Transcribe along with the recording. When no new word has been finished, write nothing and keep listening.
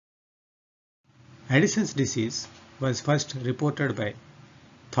Addison's disease was first reported by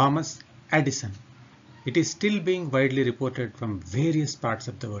Thomas Addison. It is still being widely reported from various parts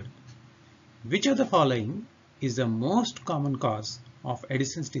of the world. Which of the following is the most common cause of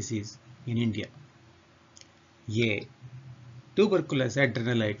Addison's disease in India? A. Tuberculous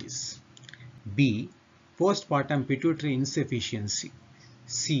adrenalitis. B. Postpartum pituitary insufficiency.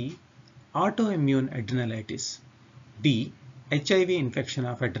 C. Autoimmune adrenalitis. D. HIV infection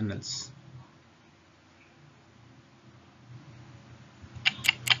of adrenals.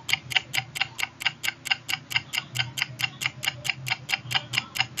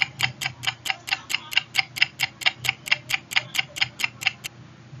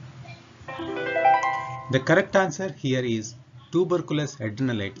 The correct answer here is tuberculous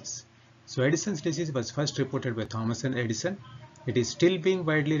adrenalitis. So Addison's disease was first reported by Thomas Addison. It is still being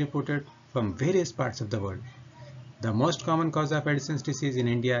widely reported from various parts of the world. The most common cause of Addison's disease in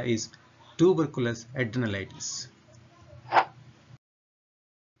India is tuberculous adrenalitis.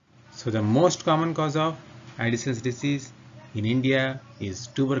 So the most common cause of Addison's disease in India is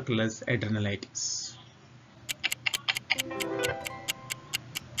tuberculous adrenalitis.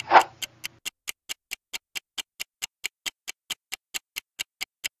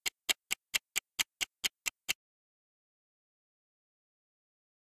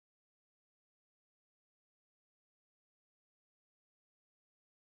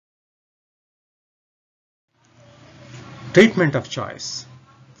 Treatment of choice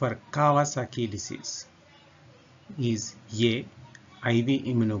for Kawasaki disease is A. IV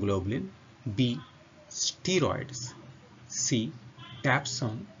immunoglobulin, B. Steroids, C.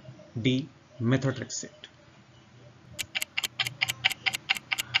 Dapsone, D. Methotrexate.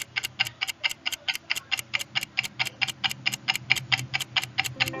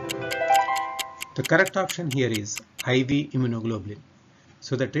 The correct option here is IV immunoglobulin.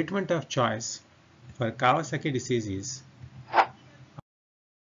 So the treatment of choice for Kawasaki disease is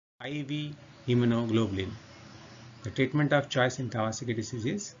IV immunoglobulin. The treatment of choice in Kawasaki disease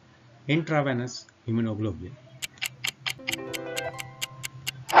is intravenous immunoglobulin.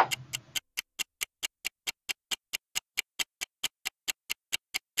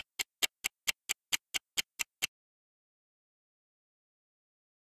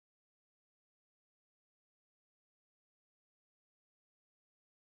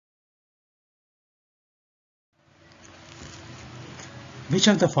 Which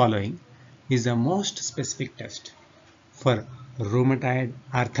of the following is the most specific test for rheumatoid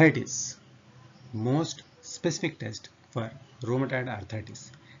arthritis? Most specific test for rheumatoid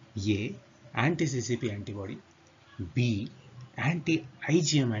arthritis. A. Anti-CCP antibody. B.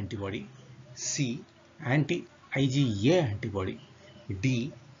 Anti-IgM antibody. C. Anti-IgA antibody.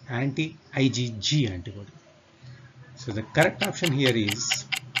 D. Anti-IgG antibody. So the correct option here is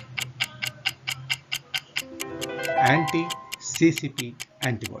anti-CCP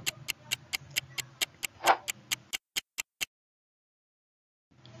antibody.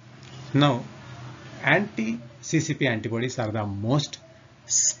 Now, anti-CCP antibodies are the most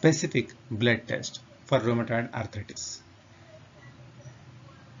specific blood test for rheumatoid arthritis.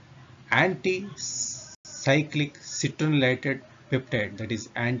 Anti-cyclic citrullinated peptide, that is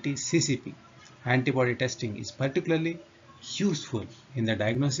anti-CCP antibody testing, is particularly useful in the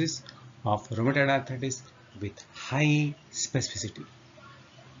diagnosis of rheumatoid arthritis with high specificity,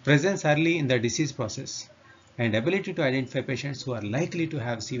 presence early in the disease process, and ability to identify patients who are likely to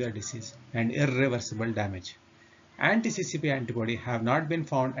have severe disease and irreversible damage. Anti-CCP antibody have not been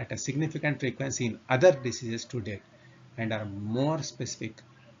found at a significant frequency in other diseases to date and are more specific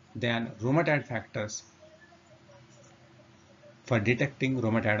than rheumatoid factors for detecting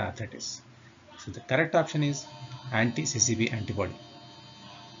rheumatoid arthritis. So the correct option is anti-CCP antibody.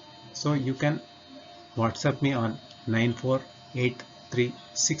 So you can WhatsApp me on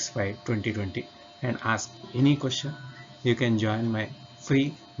 9483652020 and ask any question. You can join my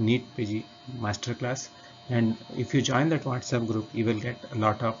free NEET PG masterclass, and if you join that WhatsApp group, you will get a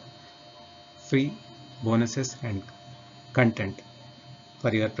lot of free bonuses and content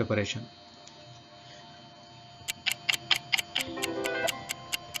for your preparation.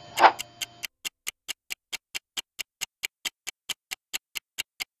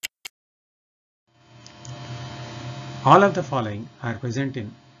 All of the following are present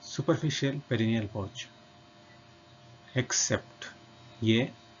in superficial perineal pouch except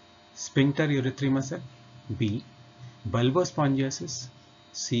A. Sphincter urethral, B. Bulbospongiosis,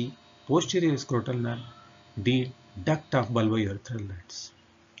 C. Posterior scrotal nerve, D. Duct of bulbourethral ducts.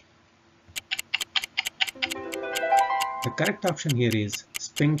 The correct option here is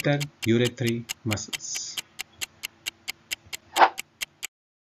sphincter urethral muscles.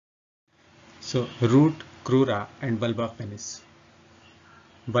 So root, crura and bulb of penis,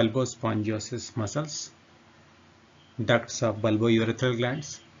 bulbospongiosus muscles, ducts of bulbourethral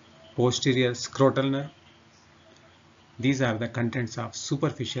glands, posterior scrotal nerve. These are the contents of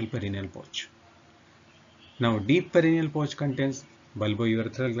superficial perineal pouch. Now deep perineal pouch contains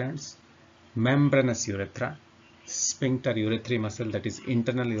bulbourethral glands, membranous urethra, sphincter urethrae muscle, that is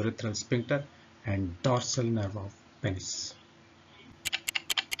internal urethral sphincter, and dorsal nerve of penis.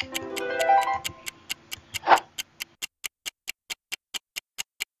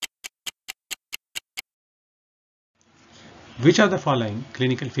 Which of the following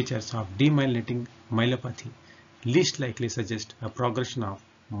clinical features of demyelinating myelopathy least likely suggest a progression of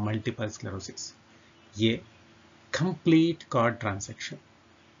multiple sclerosis? A. Complete cord transection.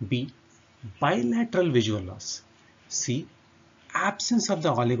 B. Bilateral visual loss. C. Absence of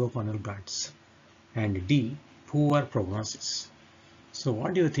the oligoconal bands. And D. Poor prognosis. So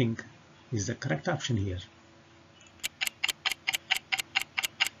what do you think is the correct option here?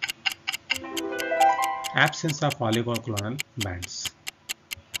 Absence of oligoconal bands.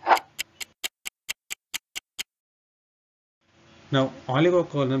 Now,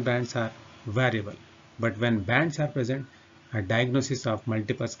 oligoconal bands are variable, but when bands are present, a diagnosis of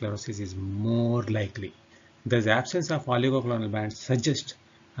multiple sclerosis is more likely. Thus, absence of oligoconal bands suggests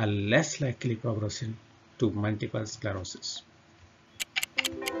a less likely progression to multiple sclerosis.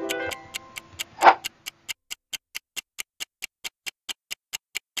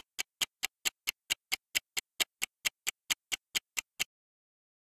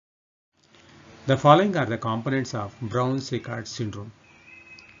 The following are the components of Brown-Séquard syndrome,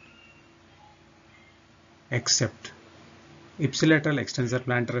 except ipsilateral extensor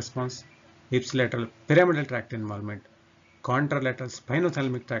plantar response, ipsilateral pyramidal tract involvement, contralateral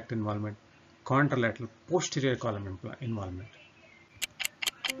spinothalamic tract involvement, contralateral posterior column involvement.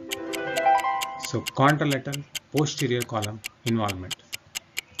 So contralateral posterior column involvement.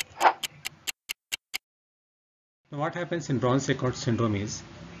 Now what happens in Brown-Séquard syndrome is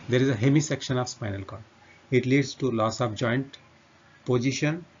there is a hemisection of spinal cord. It leads to loss of joint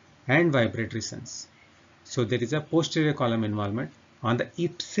position and vibratory sense. So there is a posterior column involvement on the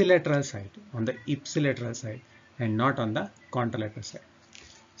ipsilateral side, and not on the contralateral side.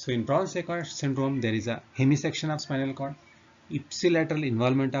 So in Brown-Séquard syndrome, there is a hemisection of spinal cord, ipsilateral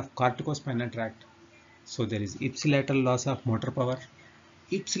involvement of corticospinal tract. So there is ipsilateral loss of motor power,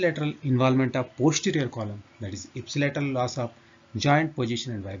 ipsilateral involvement of posterior column, that is ipsilateral loss of joint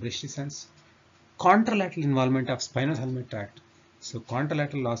position and vibratory sense, contralateral involvement of spinothalamic tract. So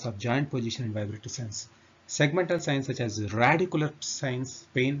contralateral loss of joint position and vibratory sense. Segmental signs such as radicular signs,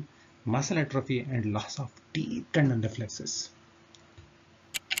 pain, muscle atrophy, and loss of deep tendon reflexes.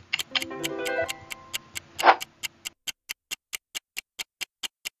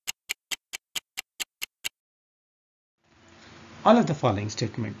 All of the following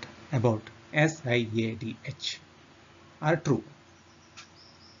statements about SIADH are true,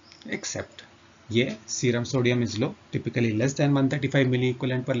 except A. Serum sodium is low, typically less than 135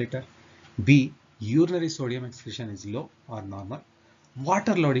 milliequivalent per liter. B. Urinary sodium excretion is low or normal.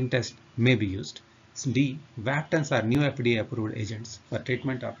 Water loading test may be used. D. Vaptans are new FDA approved agents for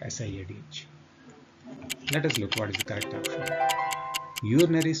treatment of SIADH. Let us look what is the correct option.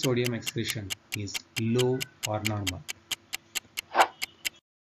 Urinary sodium excretion is low or normal.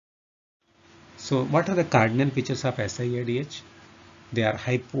 So what are the cardinal features of SIADH? They are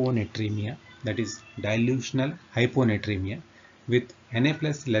hyponatremia, that is dilutional hyponatremia with Na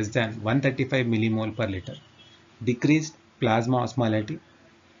plus less than 135 millimole per liter, decreased plasma osmolality,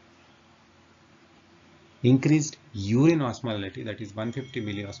 increased urine osmolality, that is 150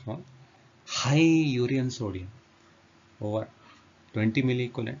 milliosmol, high urine sodium over 20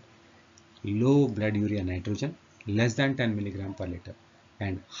 milliequivalent, low blood urea nitrogen less than 10 milligram per liter,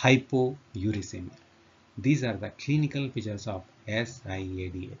 and hypouricemia. These are the clinical features of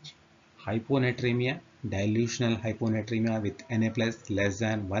SIADH. Hyponatremia, dilutional hyponatremia with Na plus less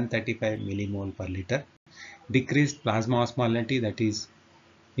than 135 millimole per liter, decreased plasma osmolality, that is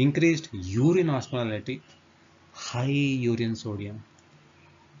increased urine osmolality, high urine sodium,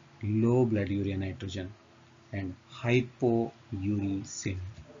 low blood urea nitrogen, and hypouricemia.